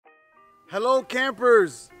Hello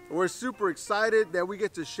campers! We're super excited that we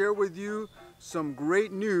get to share with you some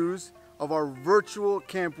great news of our virtual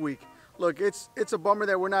camp week. Look, it's a bummer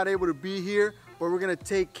that we're not able to be here, but we're gonna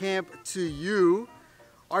take camp to you.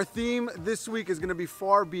 Our theme this week is gonna be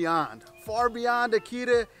Far Beyond. Far Beyond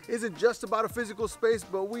Akita isn't just about a physical space,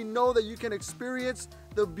 but we know that you can experience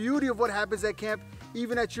the beauty of what happens at camp,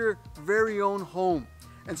 even at your very own home.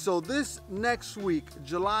 And so this next week,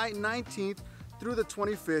 July 19th, through the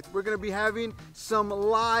 25th, we're gonna be having some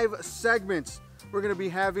live segments. We're gonna be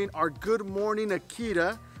having our Good Morning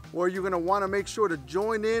Akita, where you're gonna wanna make sure to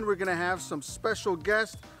join in. We're gonna have some special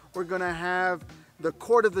guests. We're gonna have the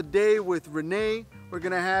Court of the Day with Renee. We're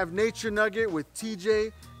gonna have Nature Nugget with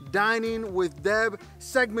TJ, Dining with Deb,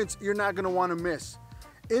 segments you're not gonna wanna miss.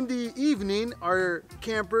 In the evening, our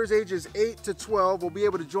campers ages 8 to 12 will be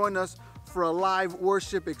able to join us for a live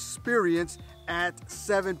worship experience at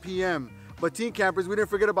 7 p.m. But teen campers, we didn't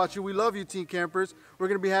forget about you. We love you, teen campers. We're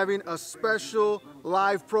gonna be having a special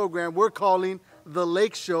live program we're calling The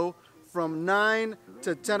Lake Show from 9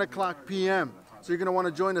 to 10 o'clock p.m. So you're gonna wanna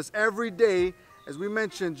join us every day, as we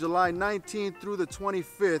mentioned, July 19th through the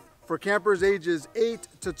 25th. For campers ages 8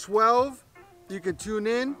 to 12, you can tune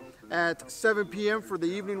in at 7 p.m. for the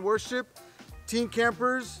evening worship. Teen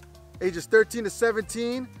campers ages 13 to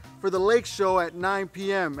 17 for the Lake Show at 9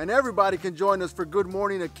 p.m. And everybody can join us for Good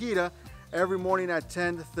Morning Akita every morning at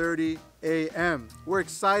 10:30 a.m. We're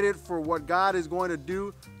excited for what God is going to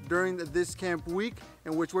do during this camp week,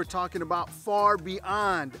 in which we're talking about far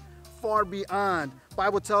beyond, far beyond.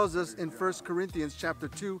 Bible tells us in 1 Corinthians chapter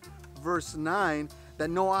 2, verse 9, that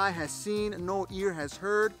no eye has seen, no ear has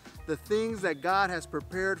heard the things that God has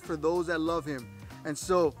prepared for those that love him. And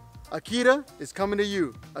so Akita is coming to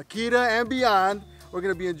you. Akita and beyond, we're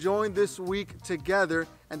gonna be enjoying this week together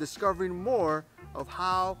and discovering more of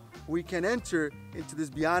how we can enter into this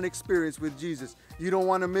beyond experience with Jesus. You don't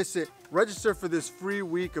want to miss it. Register for this free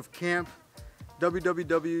week of camp,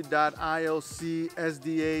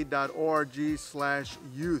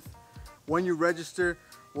 www.ilcsda.org/youth. When you register,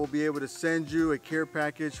 we'll be able to send you a care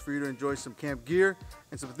package for you to enjoy some camp gear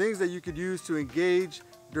and some things that you could use to engage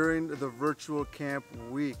during the virtual camp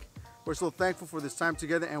week. We're so thankful for this time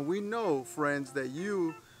together, and we know, friends, that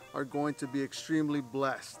you are going to be extremely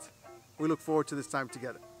blessed. We look forward to this time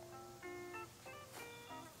together.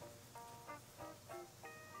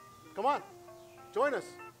 Come on, join us.